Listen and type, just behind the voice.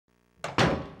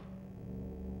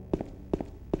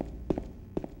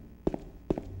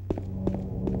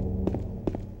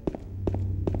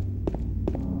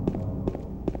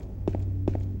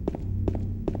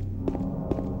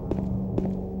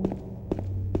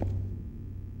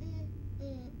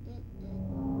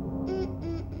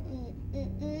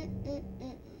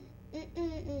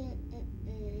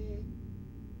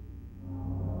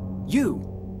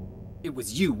You! It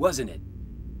was you, wasn't it?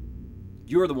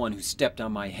 You're the one who stepped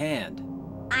on my hand.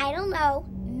 I don't know.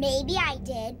 Maybe I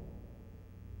did.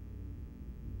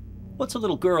 What's a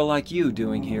little girl like you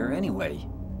doing here, anyway?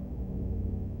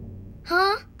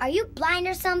 Huh? Are you blind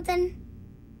or something?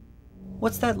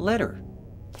 What's that letter?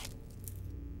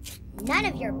 None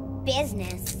of your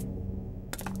business.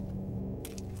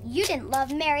 You didn't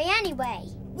love Mary anyway.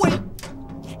 Wait!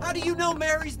 How do you know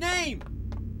Mary's name?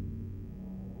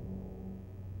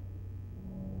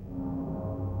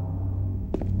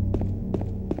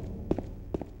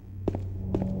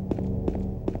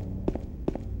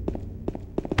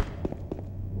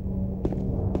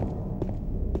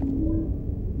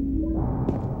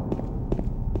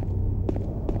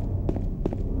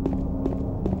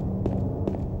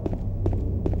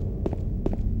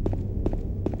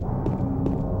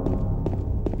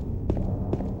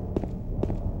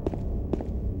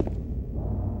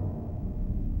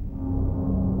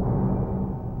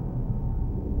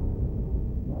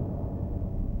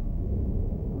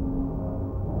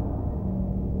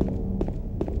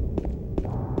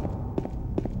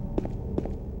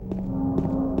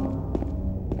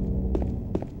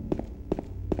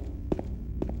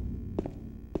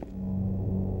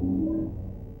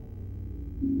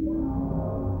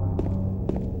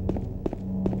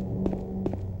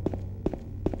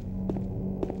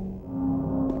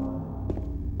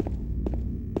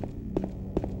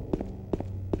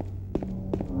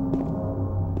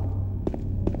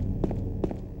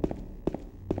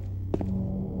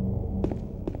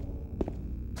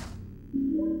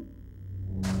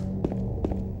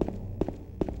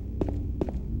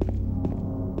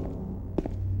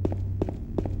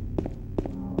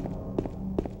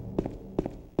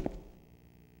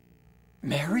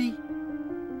 Mary?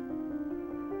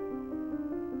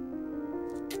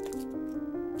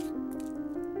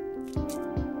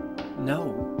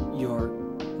 No, you're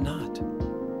not.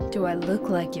 Do I look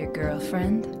like your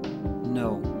girlfriend?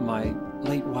 No, my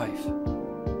late wife.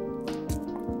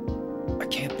 I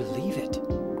can't believe it.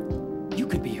 You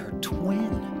could be her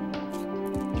twin.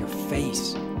 Your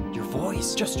face, your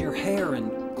voice, just your hair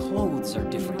and clothes are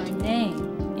different. My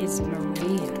name is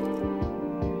Maria.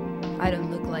 I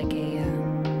don't look like a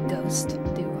ghost,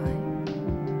 do I?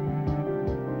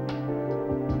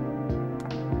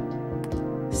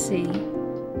 See?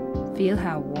 Feel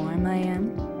how warm I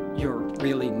am? You're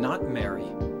really not Mary.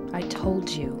 I told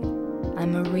you,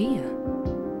 I'm Maria.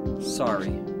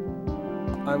 Sorry.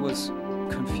 I was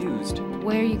confused.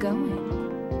 Where are you going?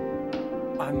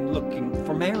 I'm looking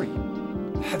for Mary.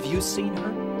 Have you seen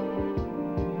her?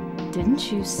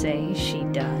 Didn't you say she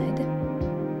died?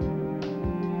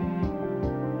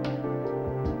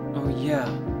 Oh yeah,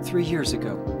 3 years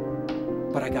ago.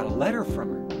 But I got a letter from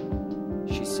her.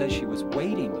 She says she was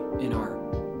waiting in our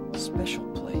special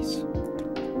place.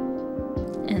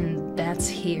 And that's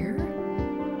here?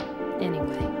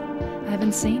 Anyway, I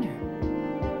haven't seen her.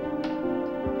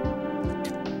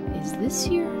 Is this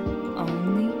your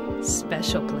only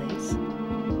special place?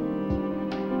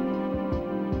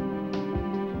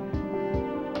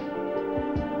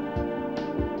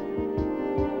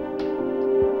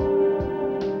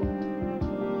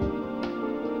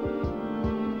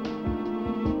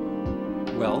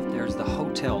 Well, there's the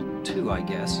hotel too, I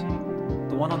guess.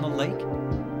 The one on the lake?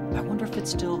 I wonder if it's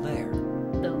still there.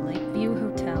 The Lakeview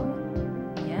Hotel?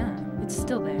 Yeah, it's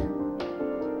still there.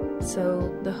 So,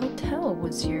 the hotel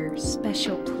was your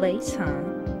special place, huh?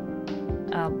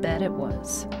 I'll bet it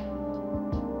was.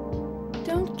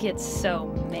 Don't get so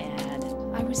mad.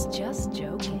 I was just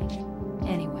joking.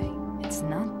 Anyway, it's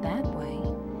not that way.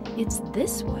 It's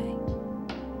this way.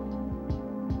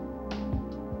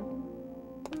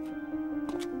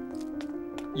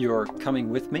 You're coming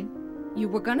with me? You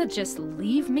were gonna just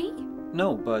leave me?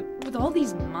 No, but... With all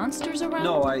these monsters around?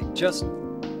 No, I just...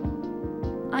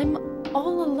 I'm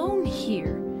all alone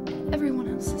here. Everyone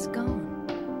else is gone.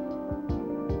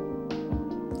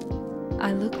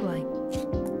 I look like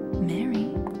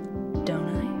Mary, don't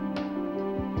I?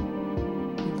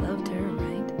 You loved her,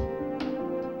 right?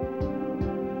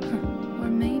 Or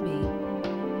maybe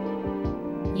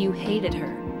you hated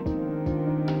her.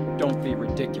 Don't be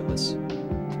ridiculous.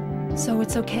 So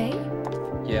it's okay?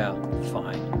 Yeah,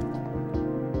 fine.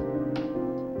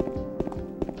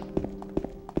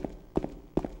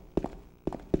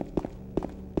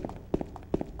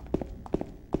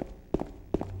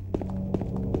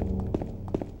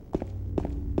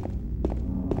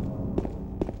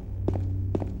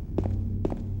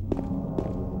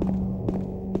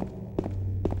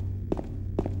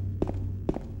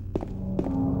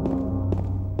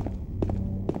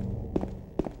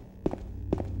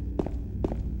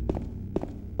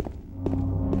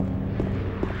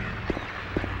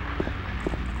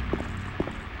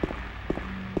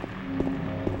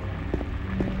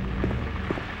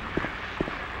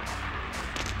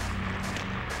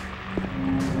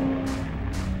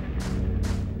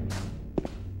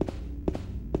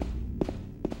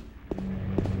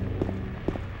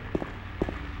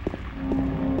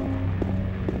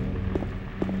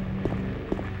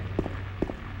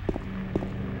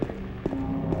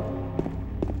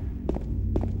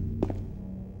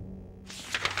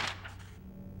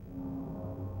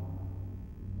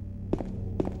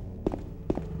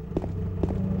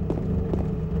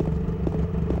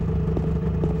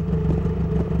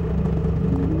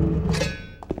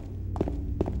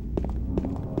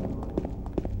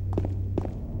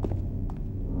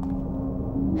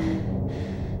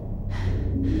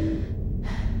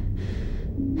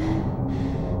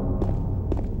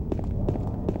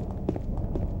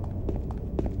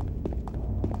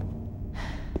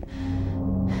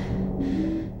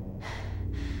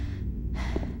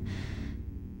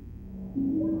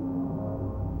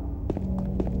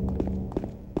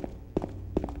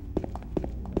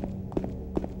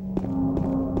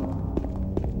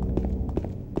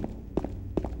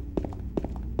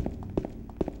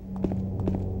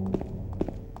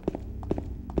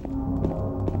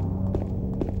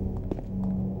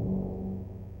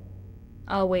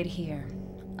 I'll wait here.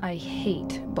 I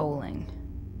hate bowling.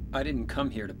 I didn't come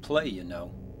here to play, you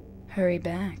know. Hurry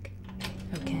back,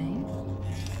 okay?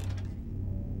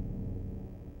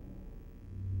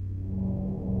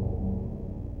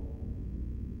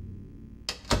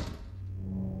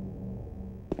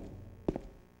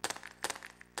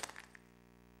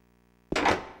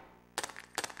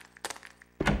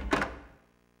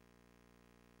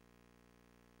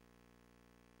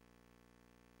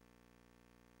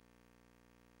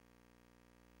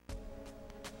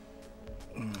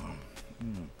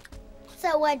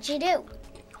 So what'd you do?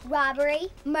 Robbery?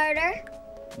 Murder?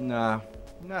 Nah,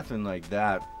 nothing like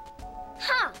that.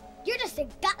 Huh, you're just a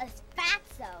gutless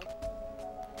fatso.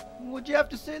 What'd you have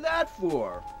to say that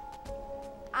for?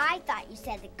 I thought you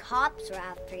said the cops were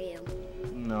after you.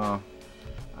 No,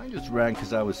 I just ran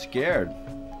because I was scared.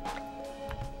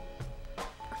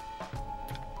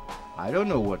 I don't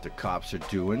know what the cops are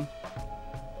doing.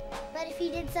 But if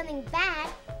you did something bad,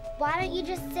 why don't you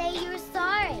just say you were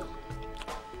sorry?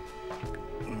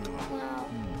 Well,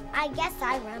 I guess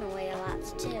I run away a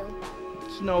lot too.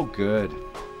 It's no good.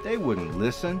 They wouldn't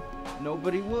listen.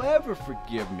 Nobody will ever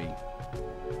forgive me.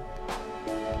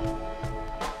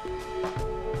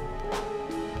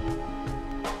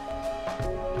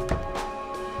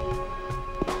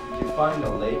 Did you find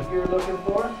the lady you're looking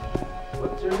for?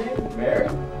 What's her name? Mary?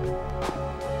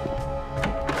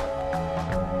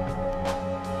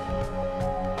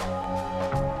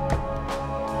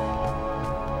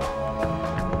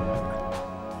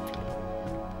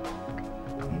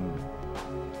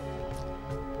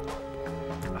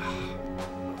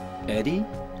 Eddie?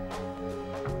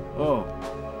 Oh,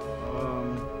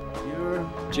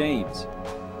 you're... James.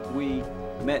 We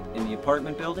met in the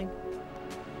apartment building?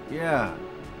 Yeah,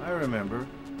 I remember,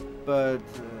 but...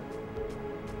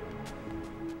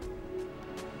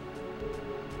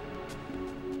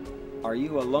 Are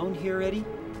you alone here, Eddie?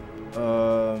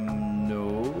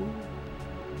 No.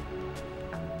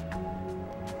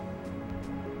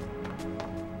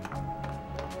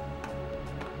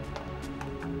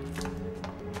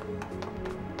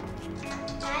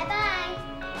 Bye-bye.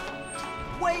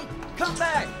 Wait! Come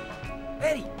back!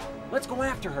 Eddie, let's go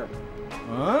after her.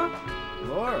 Huh?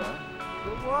 Laura?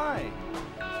 But why?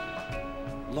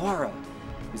 Laura.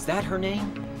 Is that her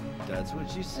name? That's what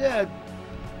she said.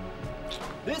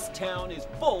 This town is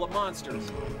full of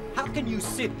monsters. How can you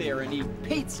sit there and eat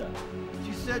pizza?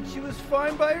 She said she was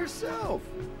fine by herself.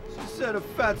 She said a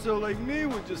fatso like me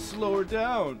would just slow her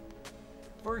down.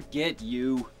 Forget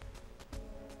you.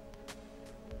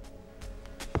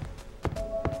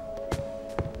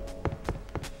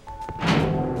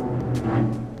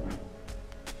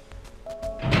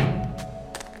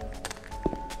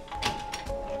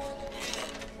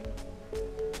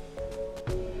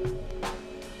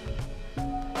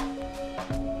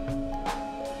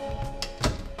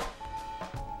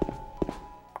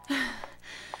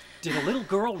 Did a little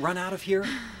girl run out of here?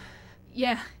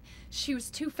 Yeah, she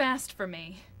was too fast for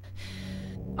me.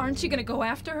 Aren't you gonna go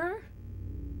after her?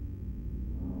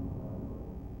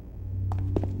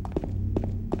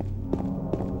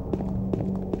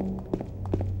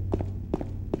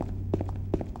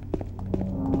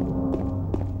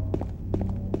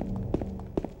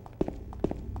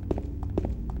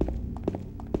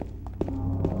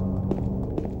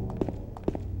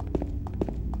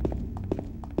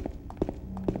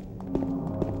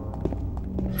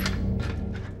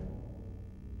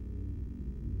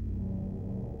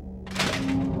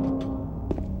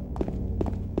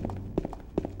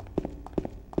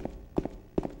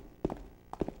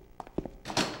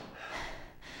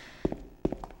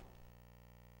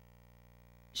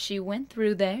 She went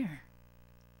through there.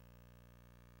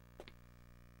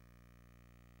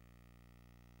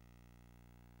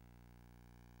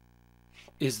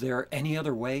 Is there any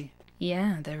other way?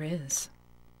 Yeah, there is.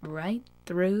 Right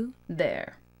through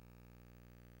there.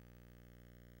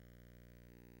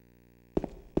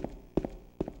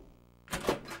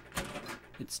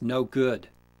 It's no good.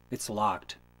 It's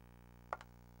locked.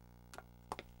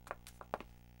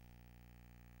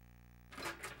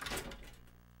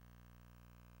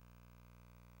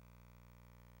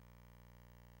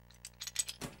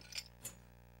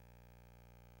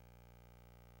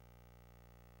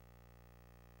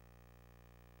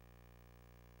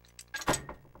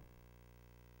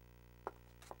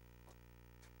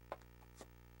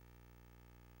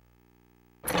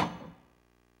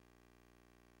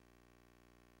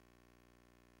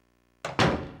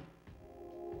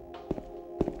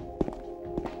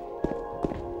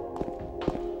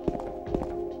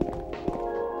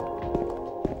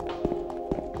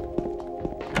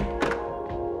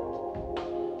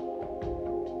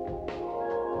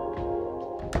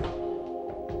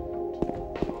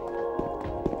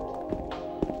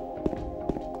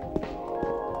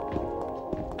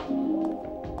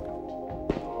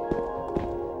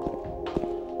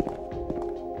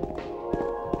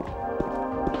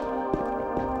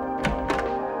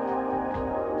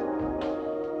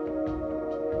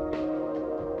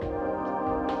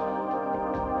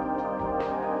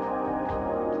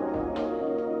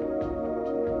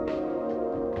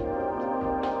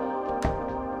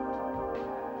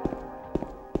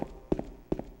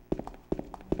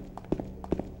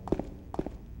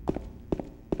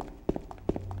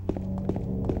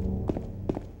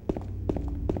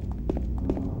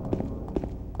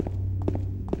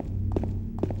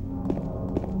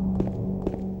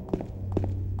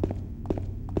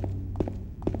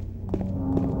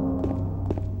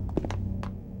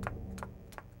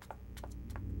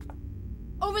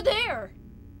 over there!